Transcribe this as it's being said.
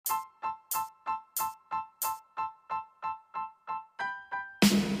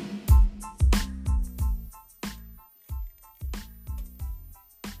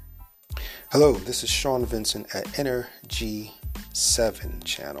Hello, this is Sean Vincent at Energy 7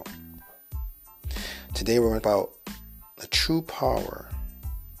 channel. Today we're about the true power.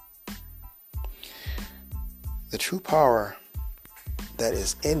 The true power that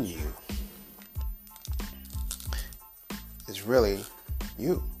is in you is really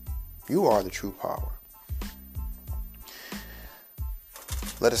you. You are the true power.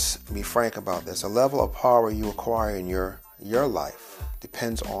 Let us be frank about this. The level of power you acquire in your life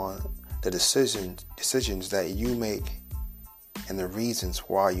depends on the decisions that you make and the reasons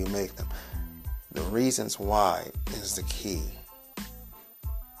why you make them. The reasons why is the key.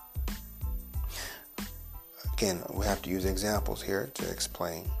 Again, we have to use examples here to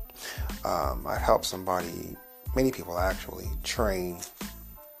explain. I've helped many people actually, train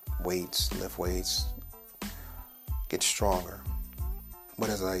weights, lift weights, get stronger. But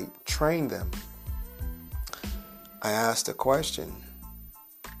as I train them, I asked the question,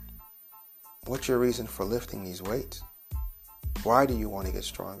 what's your reason for lifting these weights? Why do you want to get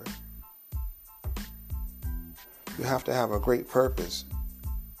stronger? You have to have a great purpose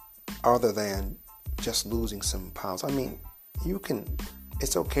other than just losing some pounds. I mean,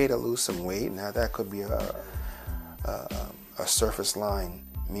 it's okay to lose some weight. Now that could be a surface line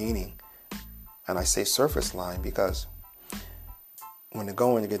meaning. And I say surface line because when the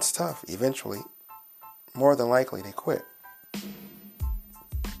going gets tough, eventually, more than likely, they quit.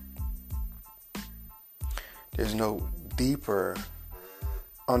 There's no deeper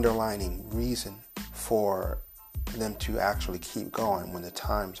underlining reason for them to actually keep going when the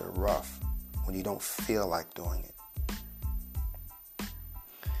times are rough, when you don't feel like doing it.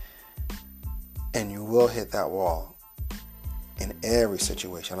 And you will hit that wall in every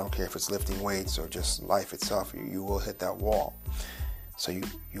situation. I don't care if it's lifting weights or just life itself. You will hit that wall. So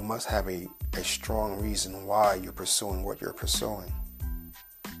you must have a strong reason why you're pursuing what you're pursuing.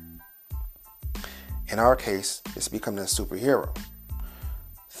 In our case, it's becoming a superhero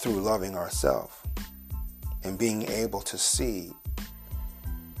through loving ourselves and being able to see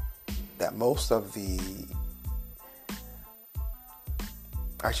that most of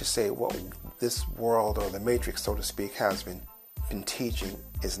what this world or the matrix, so to speak, has been teaching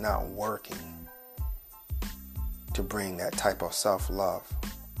is not working to bring that type of self-love.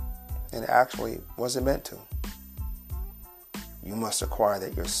 And it actually wasn't meant to. You must acquire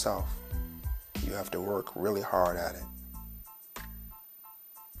that yourself. You have to work really hard at it.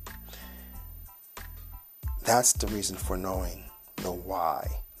 That's the reason for knowing the why.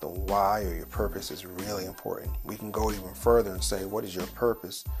 The why or your purpose is really important. We can go even further and say, what is your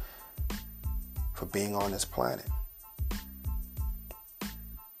purpose for being on this planet?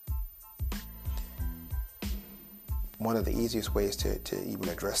 One of the easiest ways to even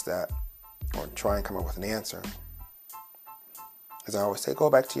address that or try and come up with an answer is I always say, go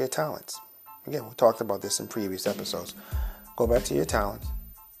back to your talents. Again, we talked about this in previous episodes. Go back to your talents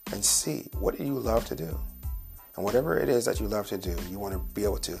and see what do you love to do. And whatever it is that you love to do, you want to be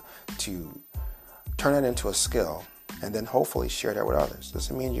able to turn it into a skill and then hopefully share that with others.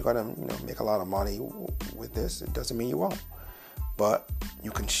 Doesn't mean you're going to make a lot of money with this. It doesn't mean you won't. But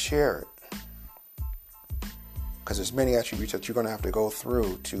you can share it. Because there's many attributes that you're going to have to go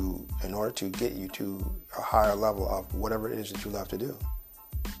through in order to get you to a higher level of whatever it is that you love to do.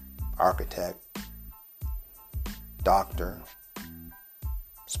 Architect, doctor,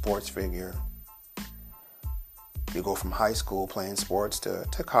 sports figure. You go from high school playing sports to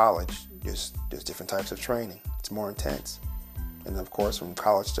college. There's different types of training. It's more intense. And of course, from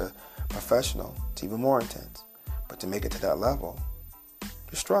college to professional, it's even more intense. But to make it to that level,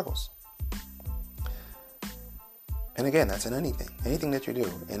 there's struggles. And again, that's in anything. Anything that you do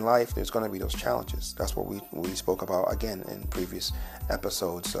in life, there's going to be those challenges. That's what we spoke about again in previous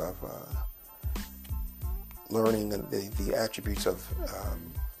episodes of learning the attributes of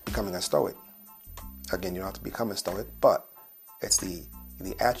becoming a stoic. Again, you don't have to become a stoic, but it's the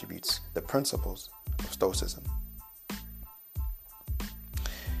attributes, the principles of stoicism.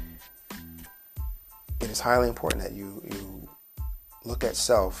 It is highly important that you look at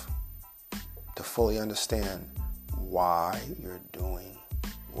self to fully understand why you're doing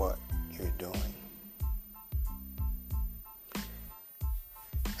what you're doing.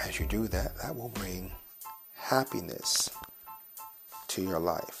 As you do that, that will bring happiness to your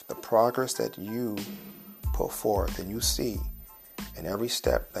life. The progress that you put forth and you see in every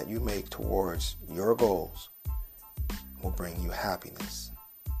step that you make towards your goals will bring you happiness.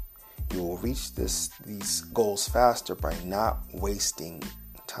 You will reach these goals faster by not wasting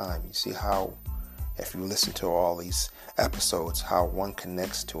time. You see how, if you listen to all these episodes, how one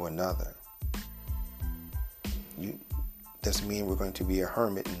connects to another. doesn't mean we're going to be a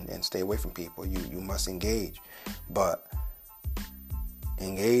hermit and stay away from people. You must engage. But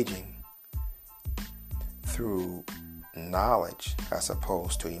engaging through knowledge as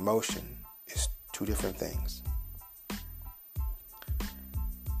opposed to emotion is two different things.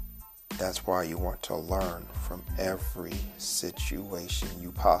 That's why you want to learn from every situation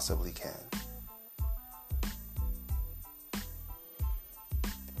you possibly can.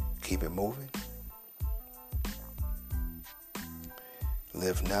 Keep it moving.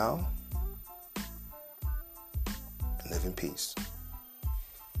 Live now. And live in peace.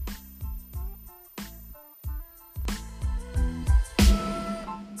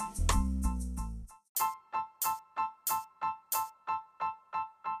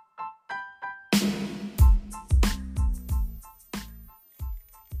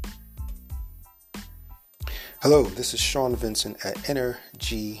 Hello, this is Sean Vincent at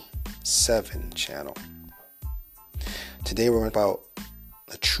Energy 7 channel. Today we're about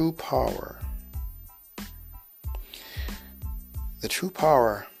the true power. The true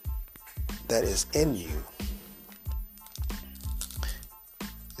power that is in you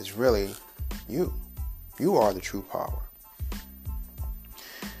is really you. You are the true power.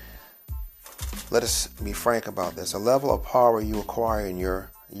 Let us be frank about this. A level of power you acquire in your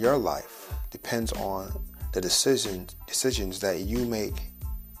life depends on the decisions that you make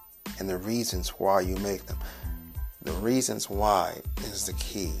and the reasons why you make them. The reasons why is the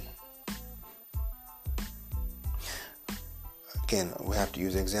key. Again, we have to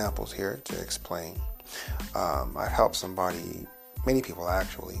use examples here to explain. I've helped many people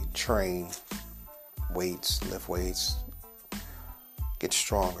actually, train weights, lift weights, get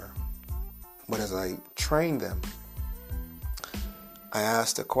stronger. But as I train them, I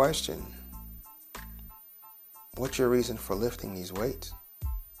asked the question, what's your reason for lifting these weights?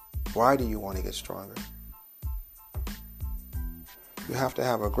 Why do you want to get stronger? You have to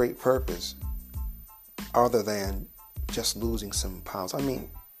have a great purpose other than just losing some pounds. I mean,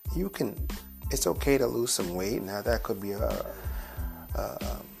 it's okay to lose some weight. Now that could be a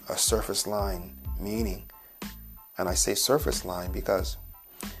surface line meaning. And I say surface line because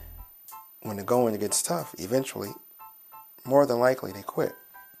when the going gets tough, eventually, more than likely, they quit.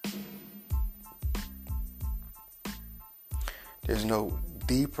 There's no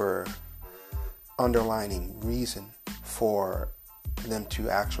deeper underlining reason for them to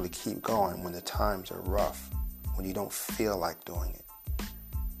actually keep going when the times are rough, when you don't feel like doing it.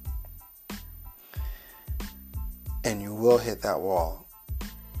 And you will hit that wall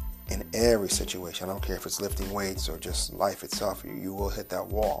in every situation. I don't care if it's lifting weights or just life itself. You will hit that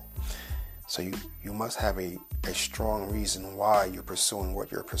wall. So you must have a strong reason why you're pursuing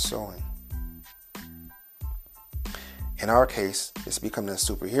what you're pursuing. In our case, it's becoming a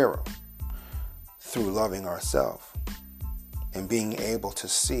superhero through loving ourselves and being able to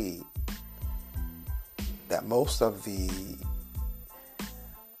see that most of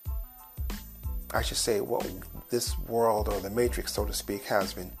what this world or the matrix, so to speak,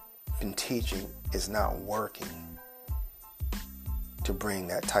 has been teaching is not working to bring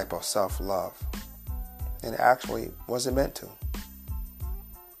that type of self-love. And actually wasn't meant to.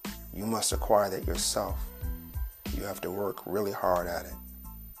 You must acquire that yourself. You have to work really hard at it.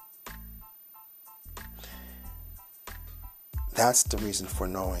 That's the reason for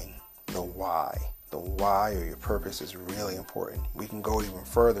knowing the why. The why or your purpose is really important. We can go even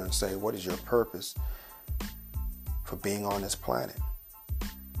further and say, what is your purpose for being on this planet?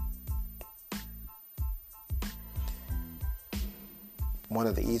 One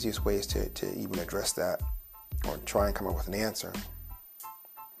of the easiest ways to even address that or try and come up with an answer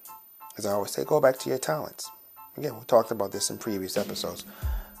is I always say, go back to your talents. Again, we talked about this in previous episodes.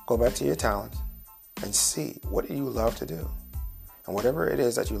 Go back to your talents and see, what do you love to do? And whatever it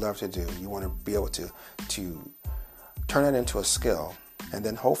is that you love to do, you want to be able to turn it into a skill and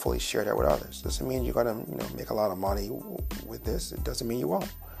then hopefully share that with others. Doesn't mean you're going to make a lot of money with this. It doesn't mean you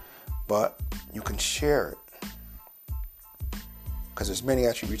won't. But you can share it. Because there's many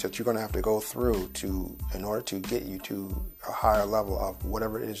attributes that you're going to have to go through in order to get you to a higher level of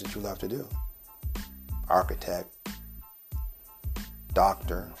whatever it is that you love to do. Architect,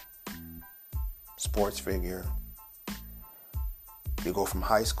 doctor, sports figure. You go from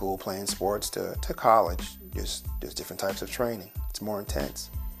high school playing sports to college. There's different types of training. It's more intense.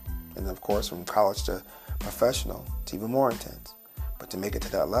 And of course, from college to professional, it's even more intense. But to make it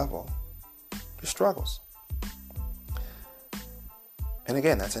to that level, there's struggles. And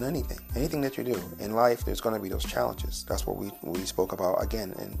again, that's in anything. Anything that you do in life, there's going to be those challenges. That's what we spoke about,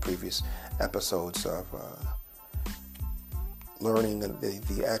 again, in previous episodes of learning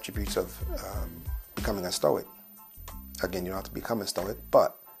the attributes of becoming a stoic. Again, you don't have to become a Stoic,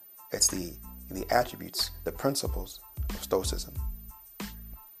 but it's the attributes, the principles of Stoicism.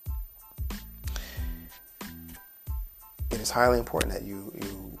 It is highly important that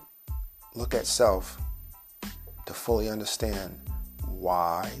you look at self to fully understand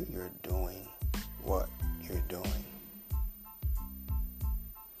why you're doing what you're doing.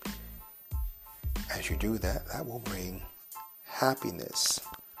 As you do that, that will bring happiness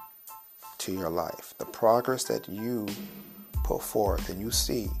to your life. The progress that you put forth and you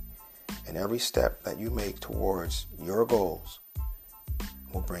see in every step that you make towards your goals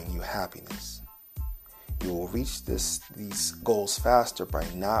will bring you happiness. You will reach these goals faster by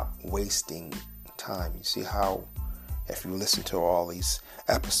not wasting time. You see how, if you listen to all these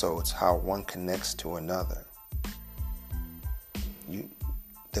episodes, how one connects to another.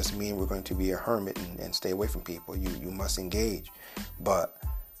 Doesn't mean we're going to be a hermit and stay away from people. You must engage. But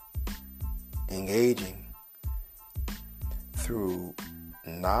engaging through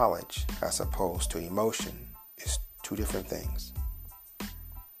knowledge as opposed to emotion is two different things.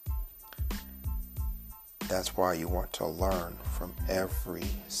 That's why you want to learn from every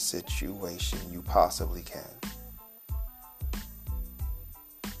situation you possibly can.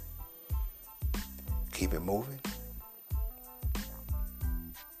 Keep it moving.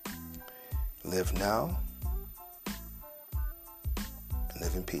 Live now. And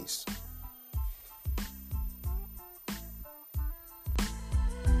live in peace.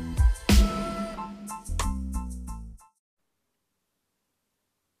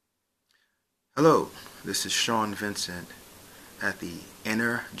 Hello, this is Sean Vincent at the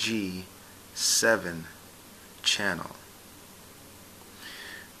Energy 7 channel.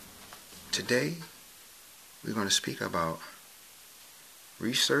 Today, we're going to speak about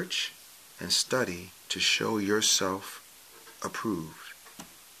research and study to show yourself approved.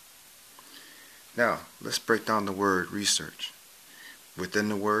 Now, let's break down the word research. Within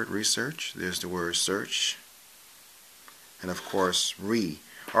the word research, there's the word search, and of course, re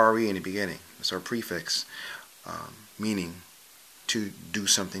in the beginning. It's our prefix, meaning to do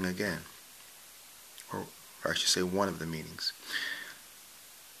something again, or I should say one of the meanings.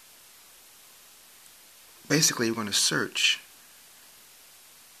 Basically, you're going to search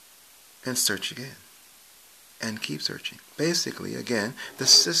and search again and keep searching. Basically, again, the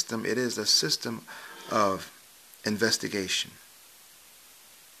system, it is a system of investigation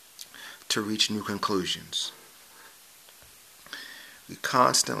to reach new conclusions. We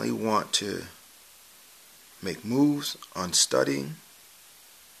constantly want to make moves on studying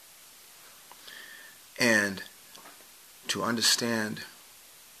and to understand,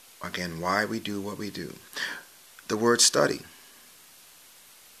 again, why we do what we do. The word study.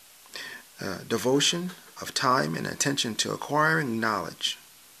 Devotion of time and attention to acquiring knowledge.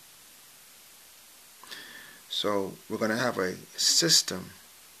 So we're going to have a system,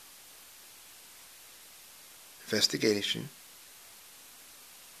 investigation,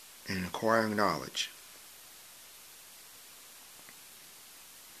 and acquiring knowledge.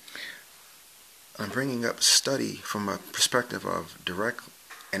 I'm bringing up study from a perspective of direct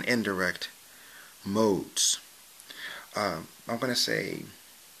and indirect modes. I'm going to say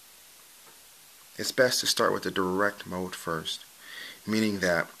it's best to start with the direct mode first, meaning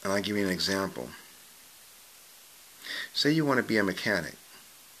that, and I'll give you an example. Say you want to be a mechanic.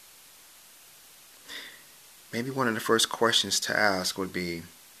 Maybe one of the first questions to ask would be,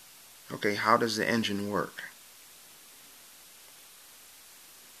 okay, how does the engine work?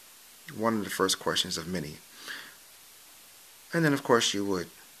 One of the first questions of many. And then, of course, you would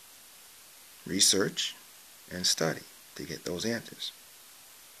research and study to get those answers.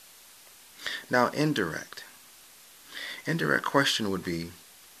 Now, indirect. Indirect question would be,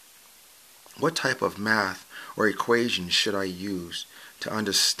 what type of math or equation should I use to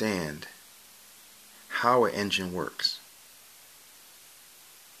understand how an engine works?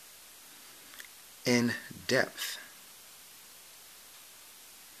 In depth.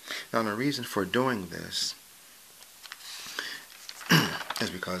 Now, the reason for doing this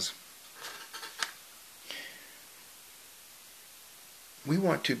is because we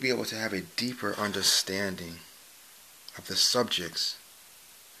want to be able to have a deeper understanding of the subjects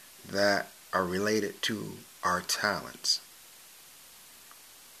that are related to our talents.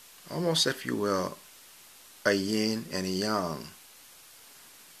 Almost, if you will, a yin and a yang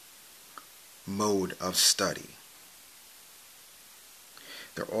mode of study.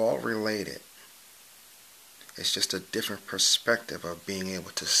 They're all related. It's just a different perspective of being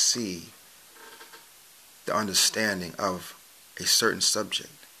able to see the understanding of a certain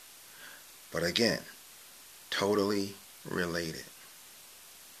subject. But again, totally related.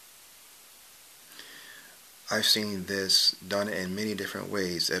 I've seen this done in many different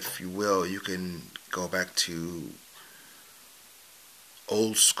ways. If you will, you can go back to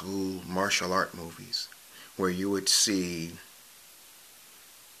old school martial art movies where you would see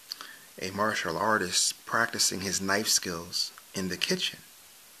a martial artist practicing his knife skills in the kitchen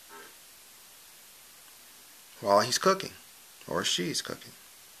while he's cooking or she's cooking.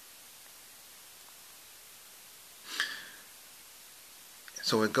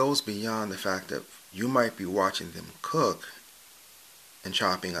 So it goes beyond the fact that you might be watching them cook and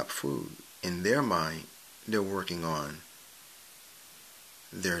chopping up food. In their mind, they're working on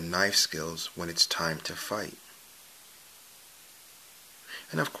their knife skills when it's time to fight.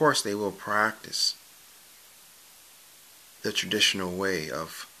 And of course they will practice the traditional way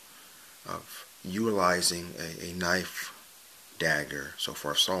of utilizing a knife, dagger, so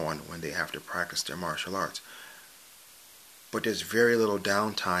forth, so on, when they have to practice their martial arts. But there's very little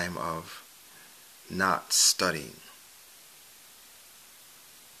downtime of not studying.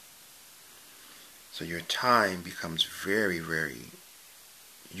 So your time becomes very, very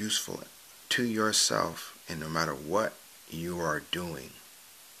useful to yourself and no matter what you are doing.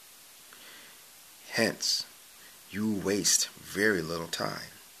 Hence, you waste very little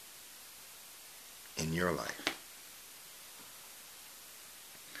time in your life.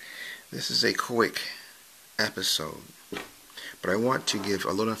 This is a quick episode, but I want to give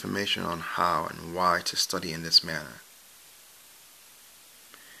a little information on how and why to study in this manner.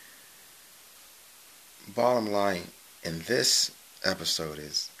 Bottom line in this episode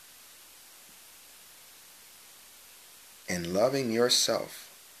is, in loving yourself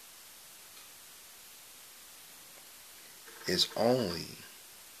is only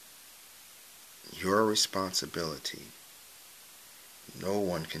your responsibility. No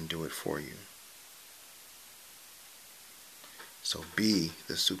one can do it for you. So be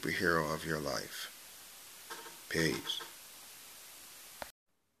the superhero of your life. Peace.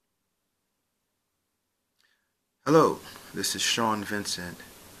 Hello, this is Sean Vincent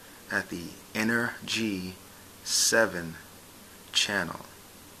at the Energy 7 channel.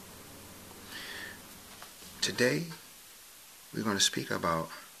 Today, we're going to speak about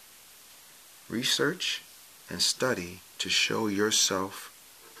research and study to show yourself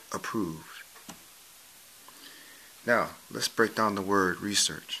approved. Now, let's break down the word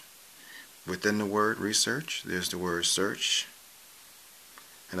research. Within the word research, there's the word search,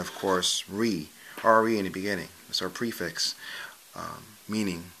 and of course, re in the beginning. It's our prefix,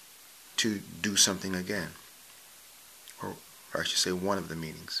 meaning to do something again, or I should say one of the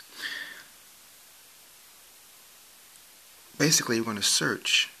meanings. Basically, you're going to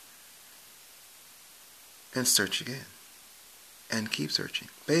search and search again and keep searching.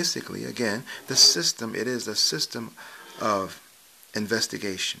 Basically, again, the system, it is a system of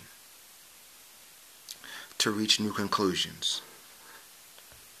investigation to reach new conclusions.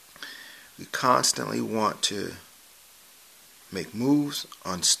 We constantly want to make moves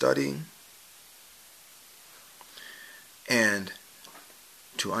on studying and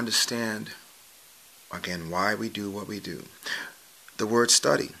to understand, again, why we do what we do. The word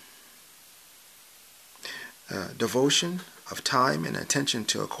study, devotion of time and attention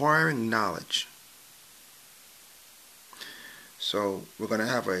to acquiring knowledge. So we're going to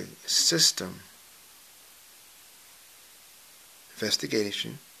have a system,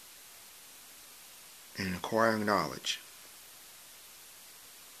 investigation, and acquiring knowledge.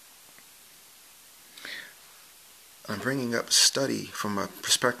 I'm bringing up study from a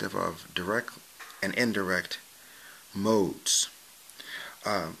perspective of direct and indirect modes.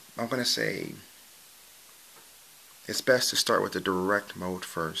 I'm going to say it's best to start with the direct mode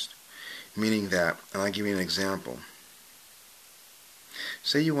first, meaning that, and I'll give you an example.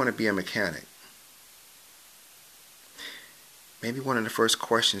 Say you want to be a mechanic. Maybe one of the first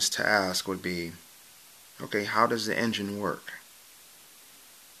questions to ask would be, okay, how does the engine work?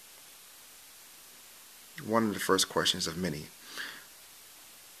 One of the first questions of many.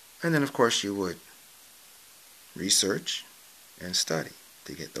 And then of course you would research and study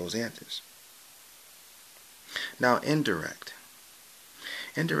to get those answers. Now indirect.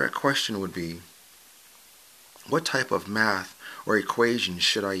 Indirect question would be, what type of math or equation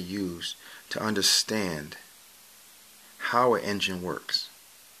should I use to understand how an engine works?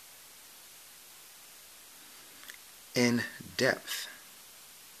 In depth.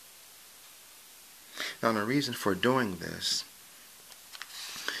 Now the reason for doing this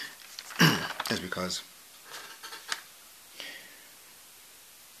is because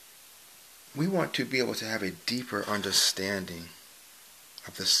we want to be able to have a deeper understanding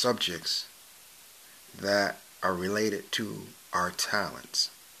of the subjects that are related to our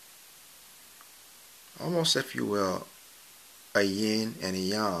talents. almost, if you will, a yin and a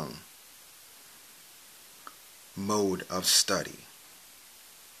yang mode of study.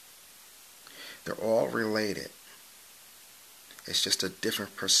 They're all related. It's just a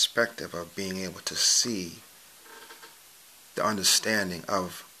different perspective of being able to see the understanding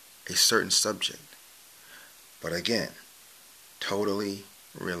of a certain subject. But again, totally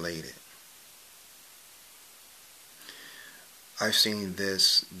related. I've seen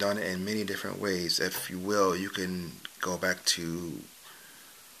this done in many different ways. If you will, you can go back to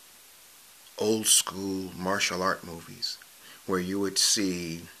old school martial art movies where you would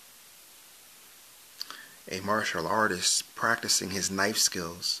see a martial artist practicing his knife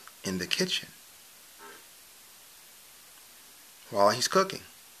skills in the kitchen while he's cooking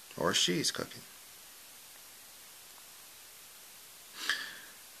or she's cooking.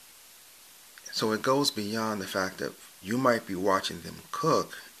 So it goes beyond the fact that you might be watching them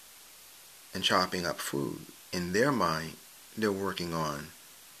cook and chopping up food. In their mind, they're working on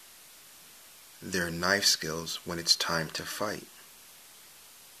their knife skills when it's time to fight.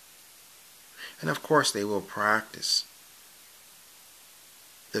 And of course they will practice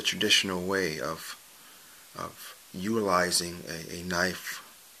the traditional way of utilizing a knife,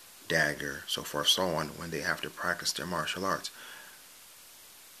 dagger, so forth, so on, when they have to practice their martial arts.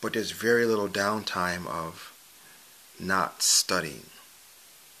 But there's very little downtime of not studying.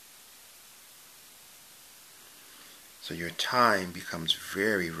 So your time becomes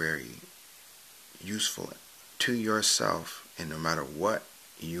very, very useful to yourself, and no matter what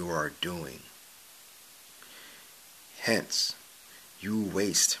you are doing. Hence, you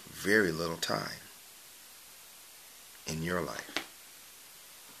waste very little time in your life.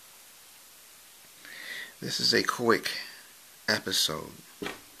 This is a quick episode,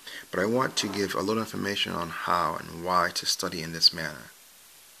 but I want to give a little information on how and why to study in this manner.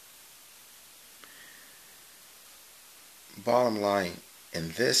 Bottom line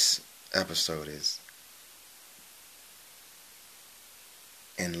in this episode is,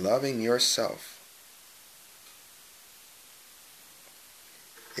 in loving yourself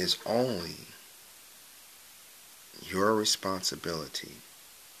is only your responsibility.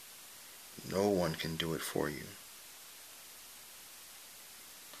 No one can do it for you.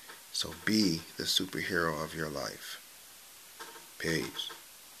 So be the superhero of your life. Peace.